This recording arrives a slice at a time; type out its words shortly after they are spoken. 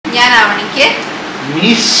ഞാൻ ആവണിക്ക്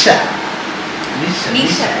മീശ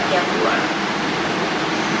മീശ വരയ്ക്കാൻ പോവാണ്.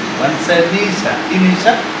 One side മീശ, ഈ മീശ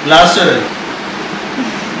ലാസ്റ്റ് വരെ.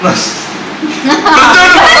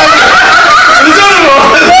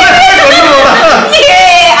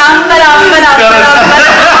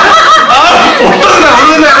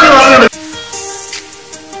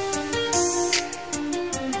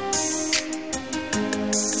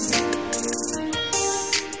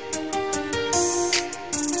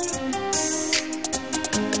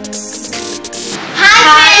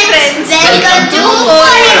 Welcome to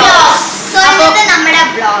 4AVLOGS. So ഇന്നത്തെ നമ്മുടെ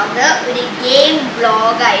വ്ലോഗ് ഒരു ഗെയിം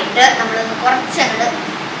വ്ലോഗ് ആയിട്ട് നമ്മളൊന്ന് കുറച്ചങ്ങോട്ട്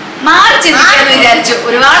മാറി ചിന്തിക്കാന്ന് വിചാരിച്ചു.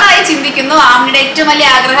 ഒരുപാടായി ചിന്തിക്കുന്നു. ആമിയുടെ ഏറ്റവും വലിയ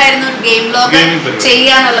ആഗ്രഹമായിരുന്നു ഒരു ഗെയിം വ്ലോഗ്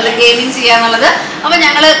ചെയ്യാന്നുള്ളത്, ഗെയിമിങ് ചെയ്യാന്നുള്ളത്. അപ്പൊ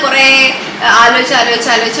ഞങ്ങള് കുറെ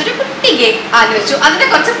ആലോചിച്ച് ഒരു കുട്ടി ഗെയിം ആലോചിച്ചു. അതിന്റെ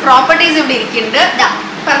കുറച്ച് പ്രോപ്പർട്ടീസ് ഇവിടെ ഇരിക്കുന്നുണ്ട്.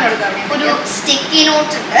 പറഞ്ഞു കൊടുക്കാം. ഒരു സ്റ്റിക്കി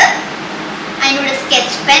നോട്ട് ഉണ്ട്, അതിനോട്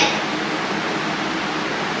സ്കെച്ച് പെൻ,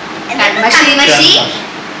 കൺമഷി,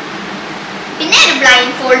 പിന്നെ ഒരു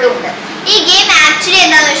ബ്ലൈൻഡ് ഫോൾഡും ഉണ്ട്. ഈ ഗെയിം ആക്ച്വലി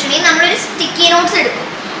എന്താണെന്ന് വെച്ചിട്ടുണ്ടെങ്കിൽ നമ്മളൊരു സ്റ്റിക്കി നോട്ട്സ് എടുക്കും,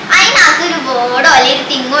 അതിനകത്ത് ഒരു വേർഡോ അല്ലെങ്കിൽ ഒരു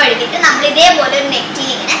തിങ്ങോ എഴുതിയിട്ട് നമ്മൾ ഇതേപോലെ ഒരു നെറ്റിൽ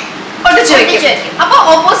ഇങ്ങനെ ഒട്ടിച്ചു വെക്കും. അപ്പൊ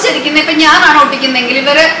ഓപ്പോസിറ്റ് ഇരിക്കുന്ന ഇപ്പൊ ഞാനാണ് ഒട്ടിക്കുന്നെങ്കിൽ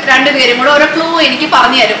ഇവര് രണ്ടുപേരും കൂടെ ഓരോ ക്ലൂ എനിക്ക്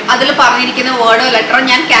പറഞ്ഞു തരും. അതിൽ പറഞ്ഞിരിക്കുന്ന വേർഡോ ലെറ്ററോ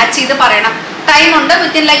ഞാൻ ക്യാച്ച് ചെയ്ത് പറയണം. ടൈം ഉണ്ട്,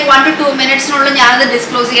 വിത്തിൻ ലൈക്ക് 1 to 2 minutes ഞാനത്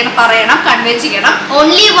ഡിസ്ക്ലോസ് ചെയ്യണം, പറയണം, കൺവേ ചെയ്യണം.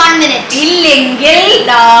 Only 1 minute. ഇല്ലെങ്കിൽ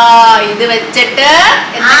ഇത് വെച്ചിട്ട്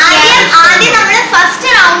ആദ്യം നമ്മള് ഫസ്റ്റ്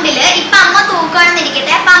റൗണ്ടില് ഇപ്പൊ അമ്മ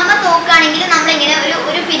തോക്കാണെന്നിരിക്കട്ടെ, അപ്പൊ അമ്മ തോക്കാണെങ്കിൽ നമ്മളിങ്ങനെ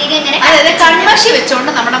ഒരു പിരികെ ഇങ്ങനെ അതായത് കൺമഷി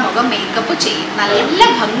വെച്ചോണ്ട് നമ്മുടെ മുഖം മേക്കപ്പ് ചെയ്യും, നല്ല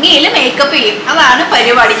ഭംഗിയിൽ മേക്കപ്പ് ചെയ്യും. അതാണ്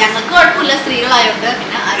പരിപാടി. ഞങ്ങൾക്ക് കുഴപ്പമില്ല, സ്ത്രീകളായോണ്ട്.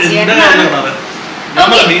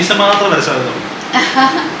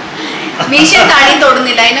 മീശ താടി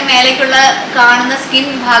തൊടുന്നില്ല, അതിന്റെ മേലേക്കുള്ള കാണുന്ന സ്കിൻ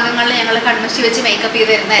ഭാഗങ്ങളിൽ ഞങ്ങൾ കൺമഷി വെച്ച് മേക്കപ്പ്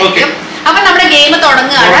ചെയ്ത് തരുന്നതായിരിക്കും. അപ്പൊ നമ്മുടെ ഗെയിം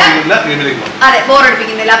തുടങ്ങുകയാണ്. അതെ,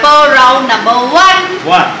 ബോറടിപ്പിക്കുന്നില്ല. അപ്പൊ റൗണ്ട് നമ്പർ 1.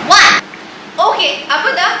 ഓക്കെ, അപ്പൊ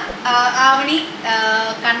ഇതാ ആവണി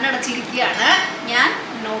കണ്ണടച്ചിരിക്കുകയാണ്. ഞാൻ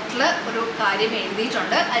നോട്ടില് ഒരു കാര്യം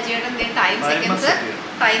എഴുതിയിട്ടുണ്ട്. അജയുടെ എന്തെങ്കിലും ടൈം സെക്കൻഡ്സ്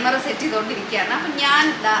ടൈമർ സെറ്റ് ചെയ്തോണ്ടിരിക്കുകയാണ്. അപ്പൊ ഞാൻ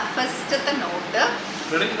ഫസ്റ്റത്തെ നോട്ട്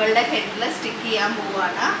ഇവളുടെ ഹെഡില് സ്റ്റിക്ക് ചെയ്യാൻ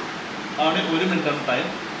പോവാണ്.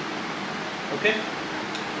 Okay.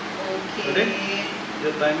 Ready?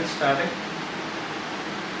 Your time is starting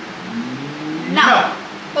now.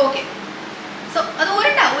 Okay. So adu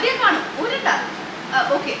uriya kaanu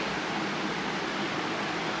okay.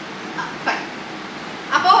 Fine.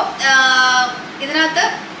 Appo idinathu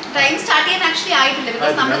time start cheyan actually aayilla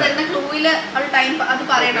because nammal tharuna clue il al time adu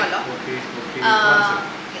parayanallo. Okay.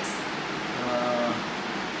 Yes.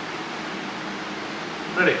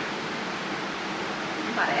 Ready?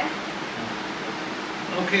 Paraya.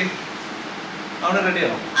 Okay. Avana ready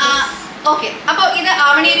ആണോ? Okay. അപ്പോൾ ഇത്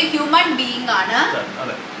ആവണി ഒരു human being ആണ്.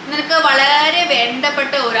 നിനക്ക് വളരെ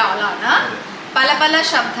വേണ്ടപ്പെട്ട ഒരാളാണ്. പല പല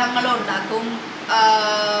ശബ്ദങ്ങളും ഉണ്ടാക്കും.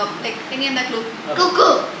 ഇനി എന്താ ക്ലൂ? കുക്കു.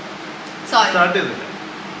 സോറി. സ്റ്റാർട്ട് ചെയ്തില്ല.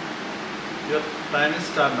 Your time is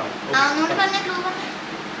start now. ആവണോട് പറഞ്ഞ ക്ലൂ പറഞ്ഞു.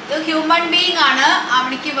 ഹ്യൂമൻ ബീയിങ് ആണ്.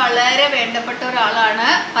 അവനിക്ക് വളരെ വേണ്ടപ്പെട്ട ഒരാളാണ്.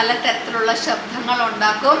 പല തരത്തിലുള്ള ശബ്ദങ്ങൾ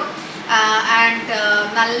ഉണ്ടാക്കും. ആൻഡ്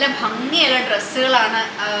നല്ല ഭംഗിയുള്ള ഡ്രസ്സുകളാണ്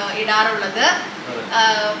ഇടാറുള്ളത്.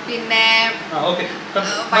 പിന്നെ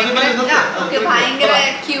ഭയങ്കര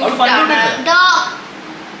ക്യൂട്ടാണ്.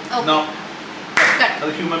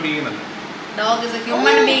 Dog is A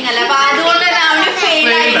human being അല്ല. അപ്പൊ അതുകൊണ്ട് തന്നെ അവന്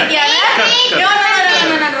ഫെയിൽ ആയിരിക്കുകയാണ്.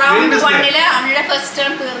 Round 1 അവനുടെ first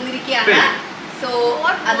turn തീർന്നിരിക്കുകയാണ്. സോ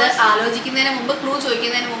അത് ആലോചിക്കുന്നതിന് മുമ്പ്, ക്ലൂ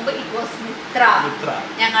ചോദിക്കുന്നതിന് മുമ്പ്, ഇറ്റ് വാസ് മിത്ര.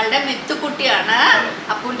 ഞങ്ങളുടെ മിത്തുക്കുട്ടിയാണ്,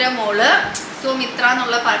 അപ്പുന്റെ മോള്. സോ മിത്ര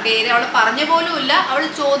എന്നുള്ള പേര് അവള് പറഞ്ഞ പോലും ഇല്ല, അവള്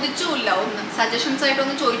ചോദിച്ചുമില്ല, ഒന്നും സജഷൻസ്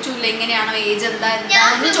ആയിട്ടൊന്നും ചോദിച്ചില്ല. എങ്ങനെയാണോ, ഏജ്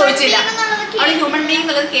എന്താന്നും ചോദിച്ചില്ല. അവള് ഹ്യൂമൻ ബീയിങ്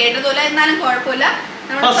എന്നുള്ളത് കേട്ടതുമില്ല. എന്നാലും കുഴപ്പമില്ല.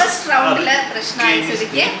 നമ്മുടെ ഫസ്റ്റ് റൗണ്ടില് പ്രശ്നമായ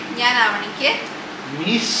സ്ഥിതിക്ക് ഞാൻ ആവണിക്ക്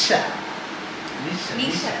മീശ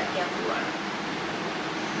വരയ്ക്കാൻ പോവാണ്.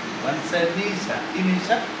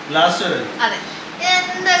 അതെ.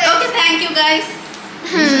 Okay, thank you guys.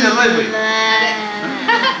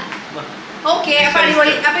 Okay, അപ്പൊ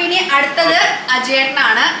അടിപൊളി. അപ്പൊ ഇനി അടുത്തത്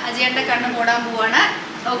അജയേട്ടനാണ്. അജയേട്ടന്റെ കണ്ണ് മൂടാൻ പോവാണ്.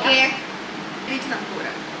 ഓക്കെ, നമുക്ക്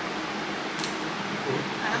കൂടാം.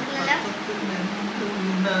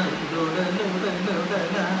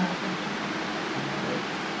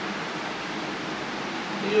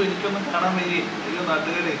 അയ്യോ, എനിക്കൊന്നും കാണാൻ വയ്യേ. അയ്യോ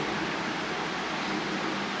നാട്ടുകാരെ,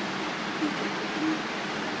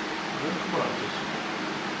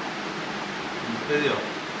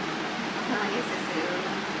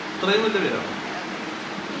 ഇത്രയും വലിയ പേരാണോ?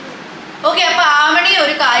 ഓക്കെ, അപ്പൊ ആവണി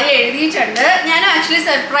ഒരു കാര്യം എഴുതിയിട്ടുണ്ട്. ഞാൻ ആക്ച്വലി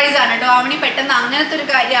സർപ്രൈസ് ആണ് കേട്ടോ. ആവണി പെട്ടെന്ന് അങ്ങനത്തെ ഒരു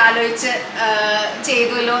കാര്യം ആലോചിച്ച്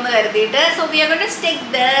ചെയ്തുല്ലോ എന്ന് കരുതിയിട്ട്. So we are going to stick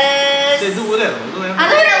this.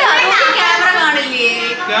 അത് വേണ്ട,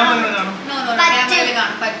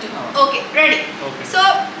 പറ്റും. Okay ready. So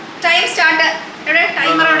time start. എവിടെ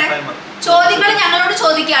ടൈമർ? അവിടെ ചോദ്യങ്ങൾ ഞങ്ങളോട്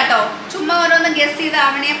ചോദിക്കാട്ടോ, ചുമ്മാ ഓരോന്ന് ഗസ് ചെയ്ത്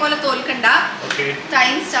അവനെ പോലെ തോൽക്കണ്ട.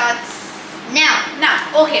 Time starts now.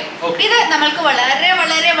 Okay. ഇത് നമ്മൾക്ക് വളരെ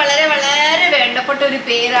വളരെ വളരെ വളരെ വേണ്ടപ്പെട്ട ഒരു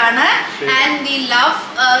പേരാണ്. ആൻഡ് വി ലവ്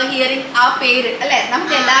ഹിയറിംഗ് ആ പേര് അല്ലെ.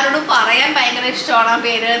 നമുക്ക് എല്ലാവരോടും പറയാൻ ഭയങ്കര ഇഷ്ടമാണ് ആ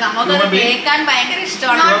പേര്, നമുക്കത് കേൾക്കാൻ ഭയങ്കര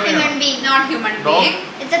ഇഷ്ടമാണ്. Not human being. Not human being.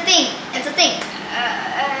 It's a thing. It's a thing.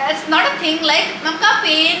 It's not a thing. Like നമുക്ക് ആ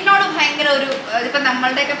പേരിനോട് ഭയങ്കര ഒരു ഇപ്പൊ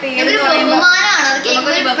നമ്മളുടെയൊക്കെ പേര്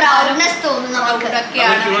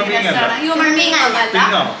ഹ്യൂമൻ ബീങ് അല്ല.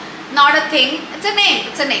 Not a thing. It's a name.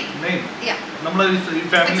 It's a name. Yeah.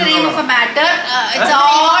 It's a name of a matter. It's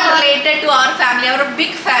all related to our family, our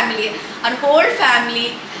big family, our whole family.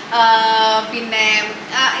 പിന്നെ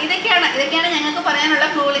ഇതൊക്കെയാണ് ഞങ്ങൾക്ക് പറയാനുള്ള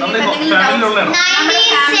ക്ലൂ.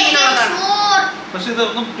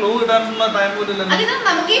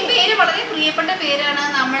 നമുക്ക് ഈ പേര് വളരെ പ്രിയപ്പെട്ട പേരാണ്.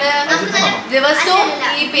 നമ്മള് ദിവസവും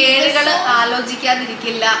ഈ പേരുകൾ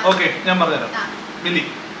ആലോചിക്കാതിരിക്കില്ല.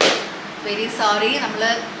 വെരി സോറി,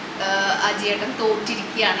 നമ്മള് അജിയേട്ടൻ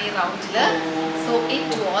തോറ്റിരിക്കുകയാണ് ഈ റൗണ്ടില്. So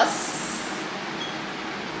it was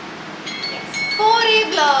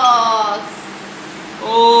 4AVLOGS.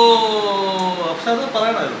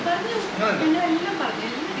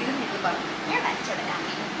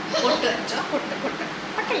 പൊട്ട് വെച്ചോ, പൊട്ട് പൊട്ട്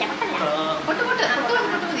പൊട്ട് പൊട്ട്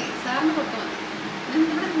പൊട്ട് മതി സാറിന്, പൊട്ട് മതി.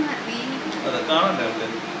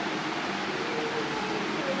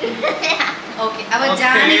 ഓക്കെ, അപ്പൊ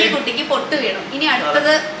ജാനകി കുട്ടിക്ക് പൊട്ട് വീണു. ഇനി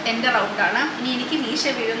അടുത്തത് എന്റെ റൗണ്ടാണ്. ഇനി എനിക്ക് മീശ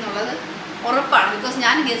വീഴും എന്നുള്ളത് ഉറപ്പാണ്, ബിക്കോസ്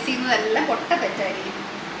ഞാൻ ഗസ് ചെയ്യുന്നതെല്ലാം പൊട്ട തെറ്റായിരിക്കും.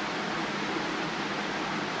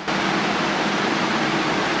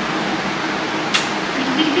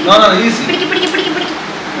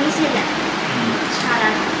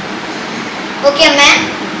 ഓക്കെ അമ്മ,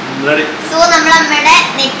 സോ നമ്മൾ അമ്മയുടെ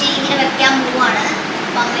നെറ്റിൽ ഇങ്ങനെ വെക്കാൻ പോവാണ്.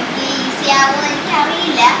 അപ്പൊ അമ്മയ്ക്ക് ഈസി ആവുമെന്ന് എനിക്ക്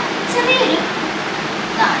അറിയില്ല, ചെറിയൊരു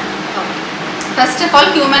ഇതാണ്. First of all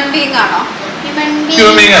human being ആണോ? ലിവിങ്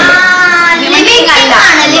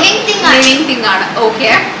തിങ് ആണ്. ഓക്കെ,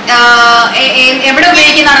 എവിടെ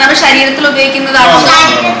ഉപയോഗിക്കുന്നതാണ്? നമ്മുടെ ശരീരത്തിൽ ഉപയോഗിക്കുന്നതാണോ?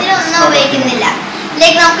 ശരീരത്തിലൊന്നും ഉപയോഗിക്കുന്നില്ല.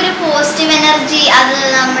 ലൈക്ക് നമുക്കൊരു പോസിറ്റീവ് എനർജി, അത്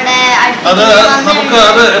നമ്മുടെ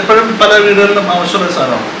പല വീടുകളിലും ആവശ്യമുള്ള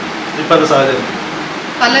സാധനമാണ്.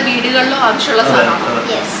 പല വീടുകളിലും ആവശ്യമുള്ള സാധനമാണ്.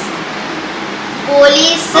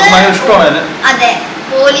 പോലീസ്, അതെ,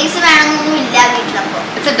 പോലീസ് വേണമെന്നൊന്നും ഇല്ല വീട്ടിലപ്പോ.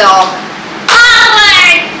 It's A dog.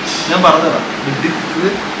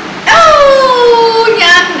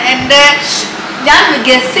 ഞാൻ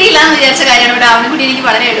ഗസ് ചെയ്യില്ലാന്ന് വിചാരിച്ച കാര്യമാണ്. ഇവിടെ അവനെ കൂടി എനിക്ക്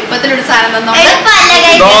വളരെ എളുപ്പത്തിലൊരു സാധനം തന്നോണ്ട്.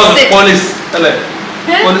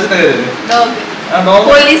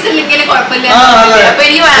 പോലീസ് ഇല്ലെങ്കിലും കുഴപ്പമില്ല. അപ്പൊ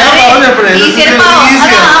എനിക്ക്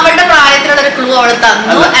അവളുടെ പ്രായത്തിലുള്ള ഒരു ക്ലൂ അവള്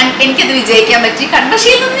തന്നു. എനിക്കത് വിജയിക്കാൻ പറ്റി.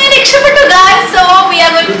 കൺമശിയിൽ നിന്ന് ഞാൻ രക്ഷപ്പെട്ടു. So we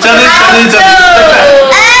are going to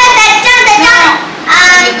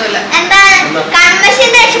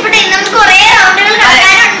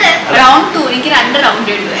round 2. എനിക്ക് 2 റൗണ്ട്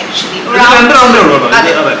ഉള്ളൂ actually. Round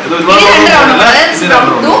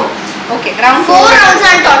 2. Okay, round 4 rounds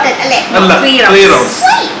ആണ് ടോട്ടൽ അല്ലേ? 3 റൗണ്ട്സ്.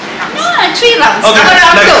 3 റൗണ്ട്സ്.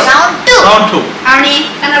 റൗണ്ട് 2 ആണി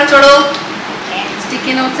കണ്ണടച്ചോളൂ.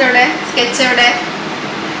 സ്റ്റിക്കി നോട്ട്സ് എവിടെ? സ്കെച്ച് എവിടെ?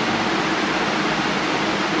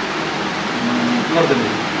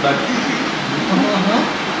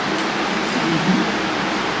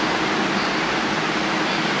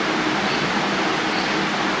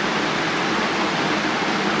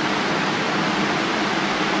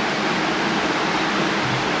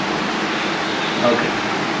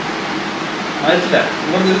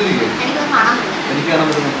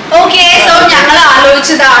 ഓക്കെ, സോ ഞങ്ങൾ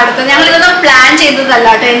ആലോചിച്ചത് അടുത്ത്, ഞങ്ങൾ ഇതൊന്നും പ്ലാൻ ചെയ്തതല്ല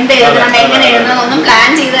കേട്ടോ. എന്ത് എഴുതണം, എങ്ങനെ എഴുതണം ഒന്നും പ്ലാൻ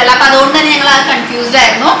ചെയ്തതല്ല. അപ്പൊ അതുകൊണ്ട് തന്നെ ഞങ്ങൾ അത് കൺഫ്യൂസ്ഡ്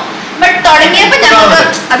ആയിരുന്നു. ബട്ട് തുടങ്ങിയപ്പോ ഞങ്ങൾക്ക്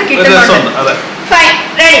അത് കിട്ടുന്നുണ്ട്. Fine,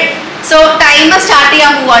 ready. So timer start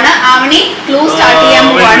ചെയ്യാൻ പോവാണ്. ആവണി ക്ലൂ സ്റ്റാർട്ട് ചെയ്യാൻ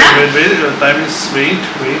പോവാണ്.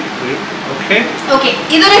 ഓക്കെ,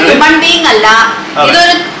 ഇതൊരു ഹ്യൂമൻ ബീങ് അല്ല,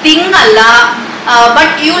 ഇതൊരു തിങ് അല്ല.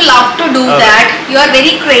 But you love to do that. You are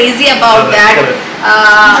very crazy about that.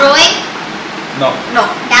 Drawing? No.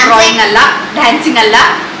 Drawing alla, dancing alla.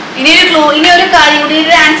 ഇനി ഒരു കാര്യം കൂടി,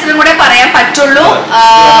 ഒരു ആൻസറും കൂടെ പറയാൻ പറ്റുള്ളൂ.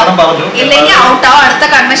 ഇല്ലെങ്കിൽ ഔട്ട് ആവും. അടുത്ത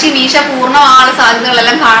കൺമശി മീശ പൂർണ്ണമാകാനുള്ള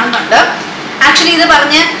സാധ്യതകളെല്ലാം കാണുന്നുണ്ട്. ആക്ച്വലി ഇത്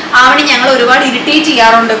പറഞ്ഞ് ആവണി ഞങ്ങൾ ഒരുപാട് ഇറിറ്റേറ്റ്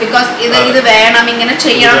ചെയ്യാറുണ്ട്. ബിക്കോസ് ഇത് വേണം, ഇങ്ങനെ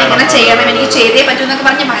ചെയ്യണം, എനിക്ക് ചെയ്തേ പറ്റൂ എന്നൊക്കെ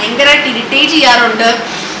പറഞ്ഞ് ഭയങ്കരമായിട്ട് ഇറിറ്റേറ്റ് ചെയ്യാറുണ്ട്.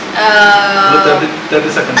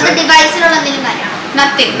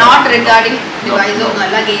 Nothing, not regarding device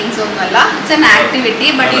ഒന്നുമല്ല, ഗെയിംസ് ഒന്നുമല്ല. It's an activity,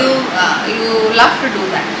 but you love to do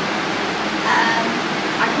that.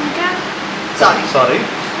 Sorry.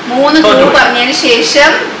 3 clue പറഞ്ഞതിന്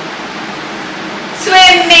ശേഷം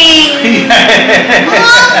സ്വിമ്മിങ്.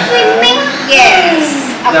 യെസ്.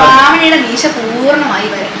 അപ്പൊ ആവണിയുടെ മീശ പൂർണ്ണമായി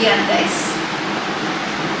വരയ്ക്കുകയാണ് ഗൈസ്.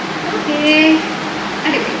 ഓക്കേ,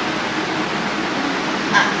 അടിപൊളി.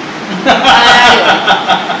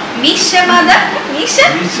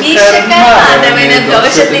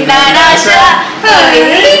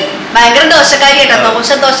 ഭയങ്കര ദോശക്കാരി കേട്ടോ.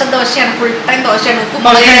 ദോശയാണ്, ഫുൾ ടൈം ദോശയാണ്. ഉപ്പും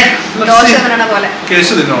മുളകിന് ദോശ തിന്നണ പോലെ.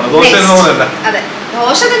 അതെ,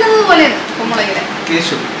 ദോശ തിന്നുന്നത് പോലെ ഉപ്പുമുളകിലെ.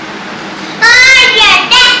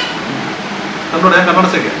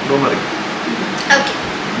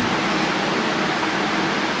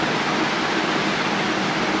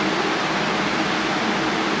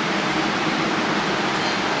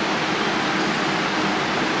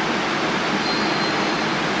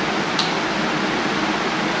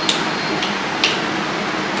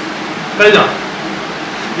 കഴിഞ്ഞോ?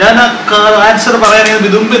 ഞാൻ ആൻസർ പറയാൻ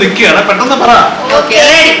വിതുമ്പി നിൽക്കുകയാണ്. പെട്ടെന്ന് പറ.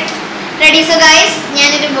 റെഡി. സോ ഗൈസ്,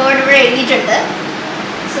 ഞാനൊരു വേർഡ് ഇവിടെ എഴുതിയിട്ടുണ്ട്.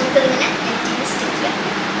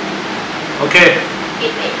 ഓക്കെ,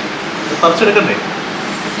 പറിച്ചെടുക്കണ്ടേ?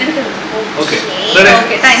 ഓക്കെ,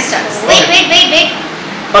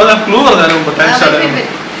 പറഞ്ഞ ക്ലൂ പറഞ്ഞാലും മുമ്പ് ടൈം സ്റ്റാർട്ട്.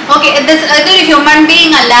 ഓക്കെ, ഇതൊരു ഹ്യൂമൻ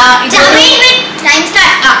ബീയിങ് അല്ല. ഇതൊരു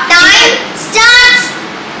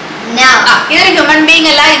ഹ്യൂമൻ ബീയിങ്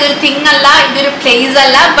അല്ല, ഇതൊരു തിങ് അല്ല, ഇതൊരു പ്ലേസ്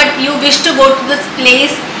അല്ല. But you wish to go to this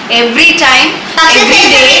place every time, every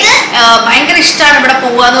day. ഭയങ്കര ഇഷ്ടമാണ് ഇവിടെ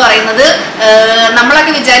പോവാന്ന് പറയുന്നത്.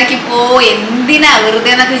 നമ്മളൊക്കെ വിചാരിക്കും ഓ എന്തിനാ വെറുതെ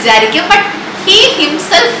എന്നൊക്കെ വിചാരിക്കും. But he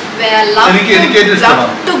himself love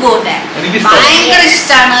to go there. ഭയങ്കര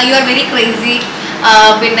ഇഷ്ടമാണ്. You are very crazy.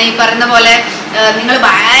 പിന്നെ ഈ പറയുന്ന പോലെ നിങ്ങൾ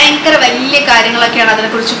ഭയങ്കര വലിയ കാര്യങ്ങളൊക്കെയാണ്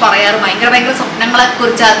അതിനെക്കുറിച്ച് പറയാറ്. ഭയങ്കര സ്വപ്നങ്ങളെ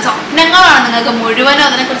കുറിച്ച്. സ്വപ്നങ്ങളാണ് നിങ്ങൾക്ക് മുഴുവനും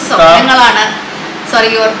അതിനെക്കുറിച്ച് സ്വപ്നങ്ങളാണ്. Sorry,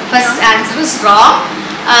 your first answer is wrong.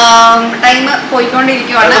 Time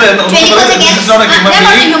പോയിക്കൊണ്ടിരിക്കുകയാണ്.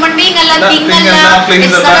 ഹ്യൂമൻ ബീയിങ് അല്ല, തിങ് അല്ല,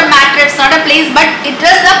 it's not A matter, it's not A place, but it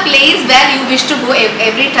is A place where you wish to go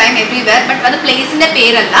every time everywhere. But അത് പ്ലേസിന്റെ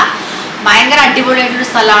പേരല്ല. ഭയങ്കര അടിപൊളിയായിട്ടൊരു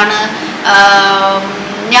സ്ഥലമാണ്.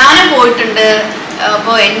 ഞാനും പോയിട്ടുണ്ട്.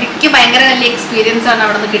 അപ്പോൾ എനിക്ക് ഭയങ്കര വലിയ എക്സ്പീരിയൻസ് ആണ്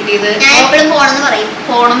അവിടെ നിന്ന് കിട്ടിയത്.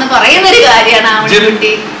 പോണെന്ന് പറയുന്നൊരു കാര്യമാണ് അവിടെ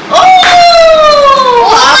കിട്ടി.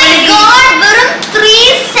 വെറും 3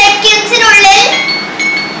 സെക്കൻഡ്സിനുള്ളിൽ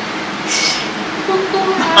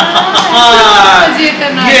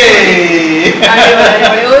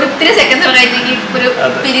ഒത്തിരി സെക്കൻഡ്സ് കഴിഞ്ഞെങ്കിൽ ഒരു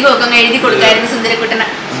പിരികൊക്കെ എഴുതി കൊടുക്കായിരുന്നു സുന്ദരക്കുട്ടന്.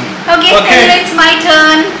 Okay, it's my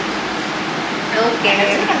turn. Okay,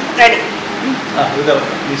 ready.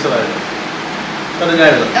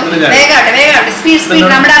 വേഗാട്ടെ. Speed.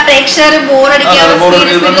 നമ്മുടെ ആ പ്രേക്ഷകർ ബോറടിക്കാതെ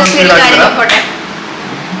സ്പീഡ് കാര്യങ്ങൾ പോട്ടെ.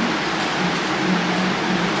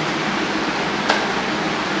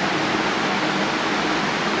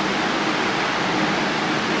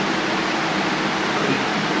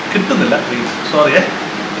 കിട്ടുന്നില്ല, സോറി.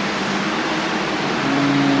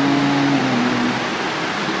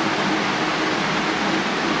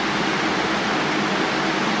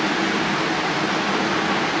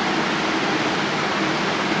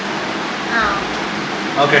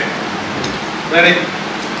 Okay, ready.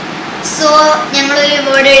 സോ ഞങ്ങളൊരു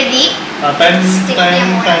വേർഡ് എഴുതി.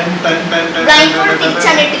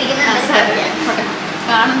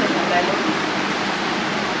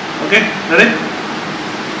 Okay, ready.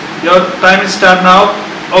 Your time is start now.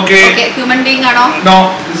 Okay. Okay, human being ആണോ? No,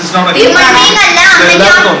 this is not a human being അല്ല.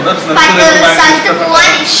 സ്ഥലത്ത്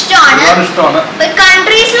പോവാൻ ഇഷ്ടമാണ്.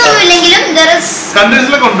 കൺട്രീസിലൊന്നും ഇല്ലെങ്കിലും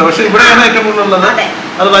കൺട്രീസിലൊക്കെ ഉണ്ട്. പക്ഷെ ഇവിടെയാണ് ഏറ്റവും കൂടുതൽ ഉള്ളത്.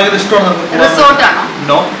 അത് ഭയങ്കര ഇഷ്ടമാണ്. റിസോർട്ട് ആണോ?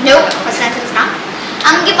 No.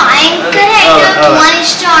 നമുക്ക് ഭയങ്കരമായിട്ട് പോവാൻ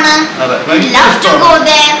ഇഷ്ടമാണ്. Love to go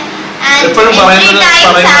there.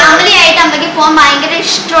 Family ആയിട്ട് അമ്മയ്ക്ക് പോകാൻ ഭയങ്കര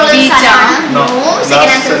ഇഷ്ടമുള്ള സ്ഥലമാണ്. No,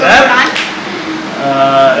 second answer.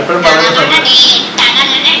 എപ്പോഴും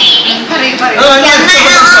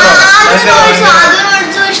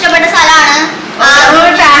ഇഷ്ടപ്പെട്ട സ്ഥലമാണ്.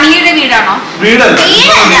 ഫാമിലിയുടെ വീടാണോ? വീടല്ല.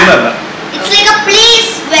 It's like a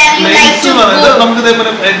place where you like to go. നമുക്ക്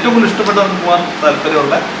ഇതേപോലെ ഏറ്റവും കൂടുതൽ ഇഷ്ടപ്പെട്ട പോകാൻ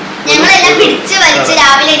താല്പര്യമുള്ള ഞങ്ങളെല്ലാം പിടിച്ച് വലിച്ച്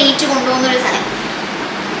രാവിലെ എണീറ്റ് കൊണ്ടുപോകുന്ന ഒരു സ്ഥലം.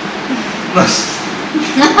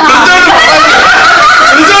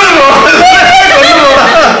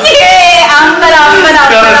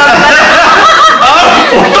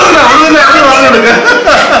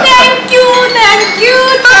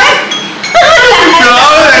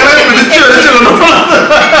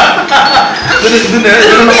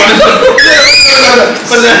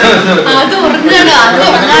 അത് ഉറങ്ങാണ്.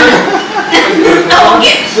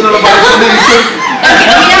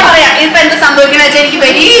 ഞാൻ പറയാം ഇപ്പൊ എന്താ സംഭവിക്കണ വെച്ചാൽ എനിക്ക്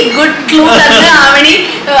വെരി ഗുഡ് ക്ലൂ തന്നെ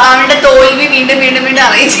അവളുടെ തോൽവി വീണ്ടും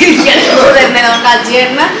അറിയിച്ചിരിക്കുകയാണ്. ക്ലൂ തന്നെ നമുക്ക്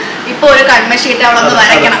അജയേട്ടന് ഇപ്പൊ ഒരു കൺമ ഷീറ്റ് അവളൊന്ന്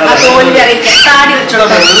വരയ്ക്കണം. ആ തോൽവി അറിയിക്കാൻ സാരി വെച്ചോളൂ.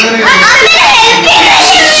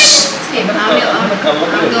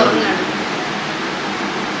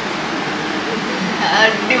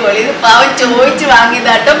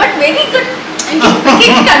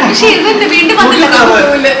 കൺഫ്യൂഷൻ ചെയ്തിട്ട് വീണ്ടും വന്നില്ല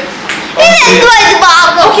ക്ലൂല്.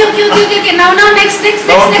 Okay. Now next.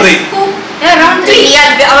 Round 3. Yeah, round 3.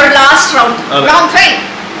 Yeah, our last round. Round 3.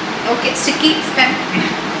 Okay, sticky pen.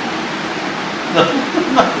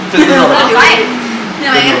 Right.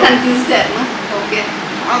 ഞാൻ ഭയങ്കര കൺഫ്യൂസ്ഡ് ആയിരുന്നു. Okay.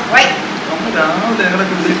 Right. രാവിലെ ഞങ്ങളെ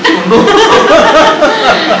കൊണ്ടു.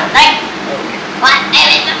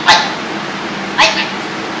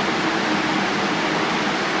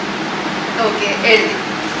 Okay, എഴുതി.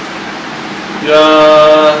 Your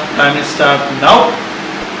time is start now.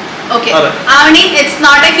 Okay. Avani, it's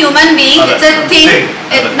not a human being, it's a thing.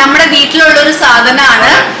 നമ്മുടെ വീട്ടിലുള്ള ഒരു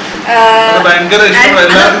സാധനമാണ്. ഭയങ്കര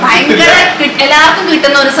എല്ലാവർക്കും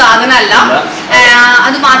കിട്ടുന്ന ഒരു സാധനമല്ല.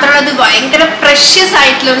 അത് മാത്രമല്ല അത് ഭയങ്കര പ്രഷ്യസ്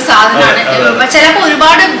ആയിട്ടുള്ള ഒരു സാധനമാണ്. ചിലപ്പോ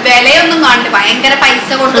ഒരുപാട് വിലയൊന്നും കാണില്ല, ഭയങ്കര പൈസ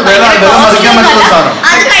കൊണ്ട്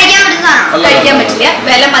കഴിക്കാൻ പറ്റില്ല.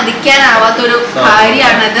 വില മതിക്കാനാവാത്തൊരു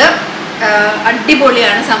കാര്യമാണത്.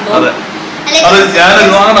 അടിപൊളിയാണ് സംഭവം.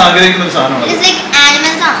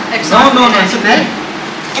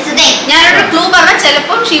 ഞാനൊരു ക്ലൂ പറഞ്ഞ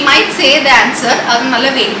ചിലപ്പോൾ she might say the answer. അത് നല്ല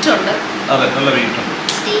വെയിറ്റ് ഉണ്ട്.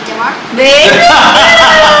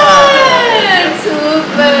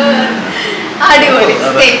 സൂപ്പർ, അടിപൊളി.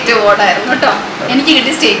 സ്റ്റേറ്റ് അവാർഡ് ആയിരുന്നു കേട്ടോ. എനിക്ക്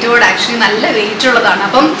കിട്ടിയ സ്റ്റേറ്റ് അവാർഡ് ആക്ച്വലി നല്ല വെയിറ്റ് ഉള്ളതാണ്.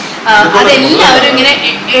 അപ്പം അതെല്ലാവരും ഇങ്ങനെ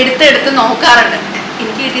എടുത്തെടുത്ത് നോക്കാറുണ്ട്.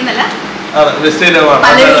 എനിക്ക് കിട്ടിയെന്നല്ല,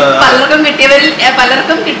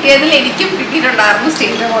 പലർക്കും കിട്ടിയതിൽ എനിക്കും കിട്ടിയിട്ടുണ്ടായിരുന്നു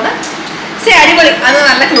സ്റ്റേറ്റ് അവാർഡ്. സേ അടിപൊളി, അത്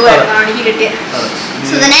നല്ല ക്ലൂ ആയിരുന്നു എനിക്ക് കിട്ടിയത്.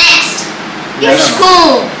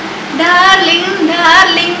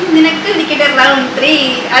 ഡാർലിംഗ് നിനക്ക് ഇരിക്കട്ടെ റൗണ്ട് 3.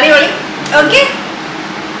 അടിപൊളി. Okay,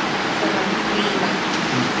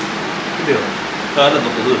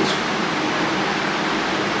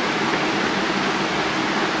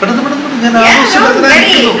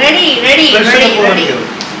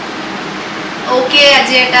 Okay,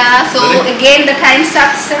 Ajita. So again the time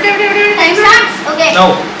starts. Time starts. Okay. No.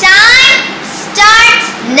 Time starts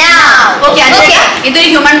now. Okay, Ajita. ഇതൊരു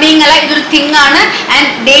ഹ്യൂമൻ ബീങ് അല്ല, ഇതൊരു തിങ് ആണ്. ആൻഡ്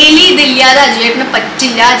ഡെയിലി ഇതില്ലാതെ അജയേട്ടന്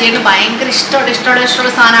പറ്റില്ല. അജയേട്ടന് ഭയങ്കര ഇഷ്ടമുള്ള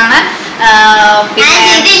സാധനമാണ്.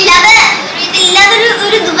 ഇതില്ലാതെ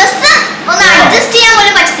ഒരു ദിവസം ഒന്ന് അഡ്ജസ്റ്റ് ചെയ്യാൻ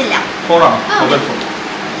പോലും പറ്റത്തില്ല. ഫോണാണോ? മൊബൈൽ ഫോൺ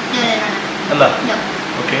അല്ല.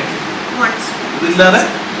 ഓക്കെ, ഇതില്ലാതെ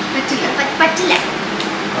പറ്റില്ല.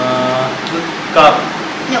 കാർ.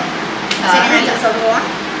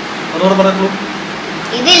 ഒന്നുകൂടെ പറഞ്ഞു.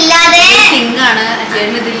 ഇതില്ലാതെ തിങ്ങാണ്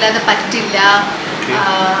അജയേട്ടന്, ഇതില്ലാതെ പറ്റില്ല.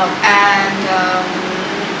 ആൻഡ്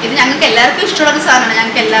ഇത് ഞങ്ങൾക്ക് എല്ലാവർക്കും ഇഷ്ടമുള്ള ഒരു സാധനമാണ്.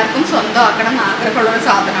 ഞങ്ങൾക്ക് എല്ലാവർക്കും സ്വന്തമാക്കണം എന്ന് ആഗ്രഹമുള്ള ഒരു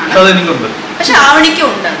സാധനമാണ്. പക്ഷെ ആവണിക്കും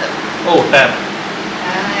ഉണ്ട് അത്.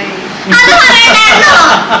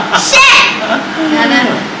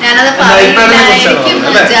 ഞാനത് പറയില്ലായിരിക്കും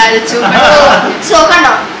വിചാരിച്ചു. സോ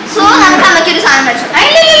കണ്ടോ, സോ നമുക്ക് അമ്മയ്ക്കൊരു സാധനം കഴിച്ചു.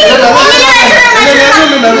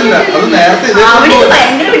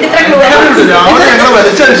 ഭയങ്കര വിട്ടിത്ര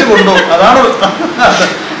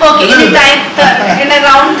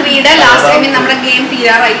റൗണ്ട് 3 ലാസ്റ്റ് ടൈമിൽ നമ്മുടെ ഗെയിം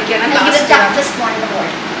തീരാറായിരിക്കണം.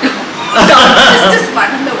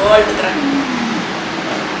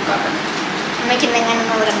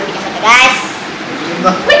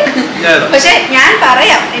 പക്ഷെ ഞാൻ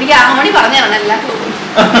പറയാം, എനിക്ക് ആവണി പറഞ്ഞു തരണം എല്ലാ ക്ലൂവും.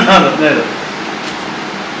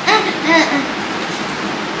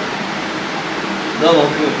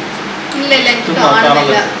 ഇല്ല എനിക്ക്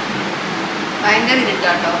കാണുന്നില്ല. ഭയങ്കര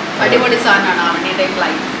ഇരുട്ടാട്ടോ. അടിപൊളി സാധനമാണ് ആവണിയുടെ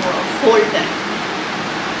life holder.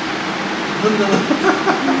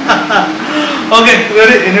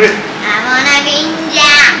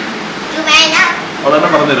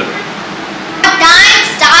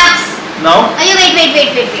 Now? You wait.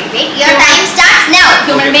 Your time starts now.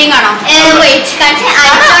 Human being ആണോ? Wait. It's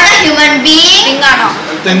not a human being. ആണോ?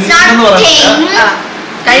 It's not thing.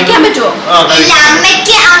 കഴിക്കാൻ പറ്റുമോ? ഇല്ല,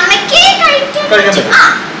 അമ്മയ്ക്ക് കഴിക്കാൻ പറ്റും.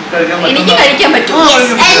 എനിക്ക് കഴിക്കാൻ പറ്റുമോ?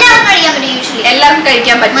 എല്ലാവർക്കും കഴിക്കാൻ പറ്റും. യൂഷ്വലി എല്ലാവർക്കും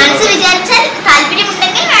കഴിക്കാൻ പറ്റും. മനസ്സ് വിചാരിച്ചാൽ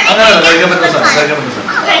താല്പര്യമുണ്ടെങ്കിൽ കഴിക്കാൻ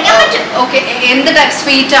പറ്റും. ഓക്കെ, എന്ത് ടൈപ്പ്?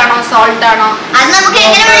 സ്വീറ്റ് ആണോ സോൾട്ട് ആണോ? അത് നമുക്ക്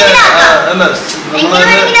എങ്ങനെ വേണമെങ്കിലും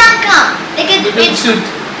ആക്കാം.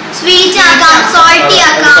 സ്വീറ്റ് ആക്കാം, സോൾട്ടി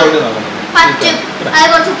ആക്കാം, പറ്റും. അത്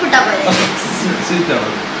കുറച്ച് ഉപ്പിട്ടാ പോലെ.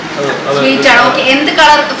 സ്വീറ്റ് ആണോ? ഓക്കെ, എന്ത്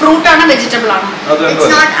കളർ? ഫ്രൂട്ട് ആണോ വെജിറ്റബിൾ ആണോ?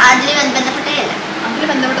 അതിൽ ബന്ധപ്പെട്ടതല്ല. അതിൽ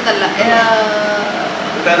ബന്ധപ്പെട്ടതല്ല.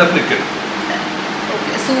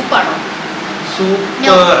 സൂപ്പാണോ?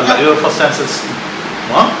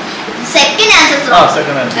 Second answer.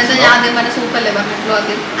 എന്താ ഞാൻ ആദ്യം പറഞ്ഞ സൂപ്പല്ലേ പറഞ്ഞിട്ടുള്ളൂ?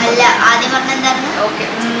 അല്ല, ആദ്യം പറഞ്ഞ എന്താണ്? ഓക്കെ,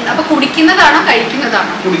 അപ്പൊ കുടിക്കുന്നതാണോ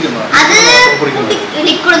കഴിക്കുന്നതാണോ? അത്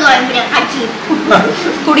ലിക്വിഡ് എന്ന് പറയുമ്പോൾ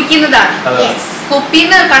കുടിക്കുന്നതാണ്.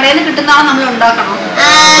 കുപ്പിന്ന് കടയിൽ നിന്ന് കിട്ടുന്നതാണോ നമ്മൾ ഉണ്ടാക്കണോ?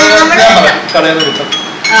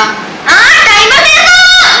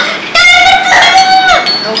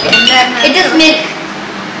 It is milk.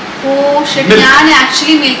 ഞാൻ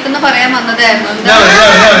ആക്ച്വലി മിൽക്ക് എന്ന് പറയാൻ വന്നതായിരുന്നു.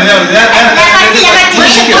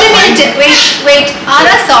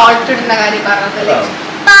 ആരാ സോൾട്ട് ഇടുന്ന കാര്യം പറഞ്ഞതല്ലേ?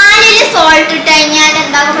 പാലില് സോൾട്ട് ഇട്ട് കഴിഞ്ഞാൽ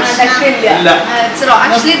എന്താ പ്രശ്നം?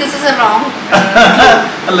 Actually this is A wrong.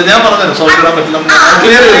 അല്ല ഞാൻ പറഞ്ഞു സോൾട്ട് ഇടാൻ പറ്റില്ല.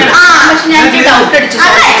 പക്ഷെ ഞാൻ ഡൗട്ട് അടിച്ചു.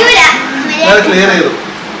 ക്ലിയർ ചെയ്തു.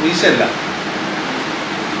 വീശല്ല.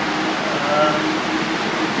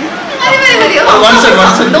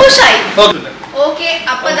 സന്തോഷായി. ഓക്കെ,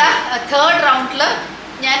 അപ്പൊ തേർഡ് റൗണ്ടില്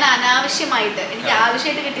ഞാൻ അനാവശ്യമായിട്ട്, എനിക്ക്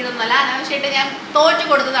ആവശ്യമായിട്ട് കിട്ടിയതൊന്നുമല്ല, അനാവശ്യമായിട്ട് ഞാൻ തോറ്റു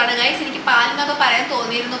കൊടുത്തതാണ് ഗൈസ്. എനിക്ക് പാലെന്നൊക്കെ പറയാൻ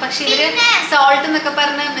തോന്നിയിരുന്നു, പക്ഷെ ഇവര് സോൾട്ട് എന്നൊക്കെ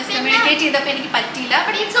പറഞ്ഞ് മിസ്കമ്മ്യൂണിക്കേറ്റ് ചെയ്തപ്പോ എനിക്ക് പറ്റിയില്ല.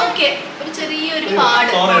 ബട്ട് ഇറ്റ്സ് ഓക്കെ, ഒരു ചെറിയൊരു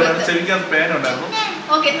പാട്.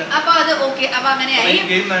 ഓക്കെ, അപ്പൊ അത് ഓക്കെ, അപ്പൊ അങ്ങനെയായി.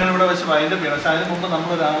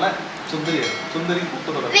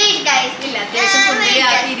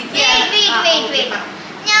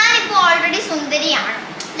 ഞാനിപ്പോ ഓൾറെഡി സുന്ദരിയാണ്.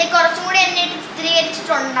 കുറച്ചും കൂടി എന്നെ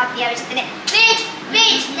ചിത്രീകരിച്ചിട്ടുണ്ട് അത്യാവശ്യത്തിന്.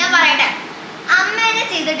 ഞാൻ പറയട്ടെ, അമ്മേനെ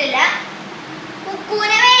ചെയ്തിട്ടില്ല,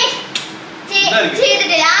 കുക്കൂനെ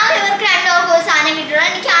ചെയ്തിട്ടില്ല. ആ ഇവർക്ക് രണ്ടുപേർക്കും ഒരു സാധനം കിട്ടിയിട്ടുള്ള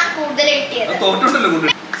എനിക്കാണ് കൂടുതൽ കിട്ടിയത്.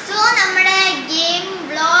 സോ നമ്മുടെ ഗെയിം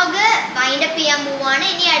വ്ളോഗ് വൈൻഡപ്പ് ചെയ്യാൻ പോവാണ്.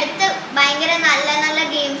 ഇനി അടുത്ത് ഭയങ്കര നല്ല നല്ല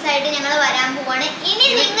ഗെയിംസ് ആയിട്ട് ഞങ്ങൾ വരാൻ പോവാണ്. ഇനി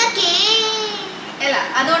നിങ്ങൾക്ക് അല്ല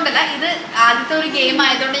അതുകൊണ്ടല്ല, ഇത് ആദ്യത്തെ ഒരു ഗെയിം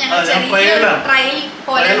ആയതുകൊണ്ട് ഞങ്ങൾ ചെറിയൊരു ട്രയൽ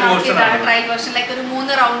പോലെ നോക്കിയതാണ്. ട്രയൽ വേർഷനിലേക്ക് ഒരു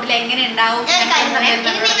 3 റൗണ്ടിൽ എങ്ങനെ ഉണ്ടാവും. ഇനി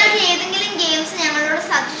നിങ്ങൾക്ക് ഏതെങ്കിലും ഗെയിംസ് ഞങ്ങളോട്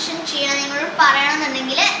സജഷൻ ചെയ്യണം, ഞങ്ങളോട്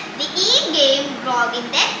പറയണമെന്നുണ്ടെങ്കിൽ ഈ ഗെയിം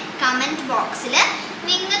വ്ളോഗിന്റെ കമന്റ് ബോക്സിൽ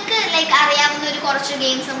നിങ്ങൾക്ക് അറിയാവുന്ന ഒരു കുറച്ച്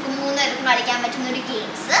ഗെയിംസ്, നമുക്ക് 3 പേർക്കും കളിക്കാൻ പറ്റുന്ന ഒരു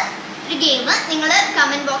ഗെയിം നിങ്ങൾ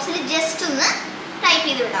കമന്റ് ബോക്സിൽ ജസ്റ്റ് ഒന്ന് ടൈപ്പ്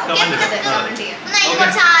ചെയ്ത് വിടാം.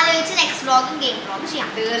 കുറച്ച് ആലോചിച്ച് നെക്സ്റ്റ് വ്ളോഗും ഗെയിം വ്ളോഗും ചെയ്യാം.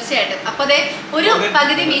 തീർച്ചയായിട്ടും. അപ്പൊ അതെ, ഒരു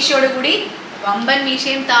പകുതി മീശയോട് കൂടി, വമ്പൻ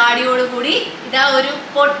മീശയും താടിയോട് കൂടി, ഇതാ ഒരു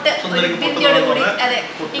പൊട്ട് ഭിത്തിയോട് കൂടി, അതെ,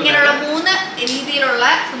 ഇങ്ങനെയുള്ള 3 രീതിയിലുള്ള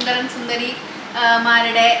സുന്ദരൻ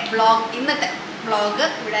സുന്ദരിമാരുടെ വ്ളോഗ്, ഇന്നത്തെ വ്ളോഗ്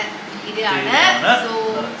ഇവിടെ ഇതാണ്. So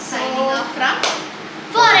signing off from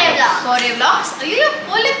 4AVLOGS.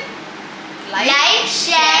 Like,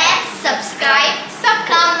 share, subscribe,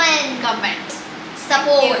 comment,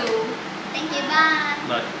 support. Thank you.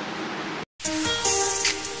 Bye.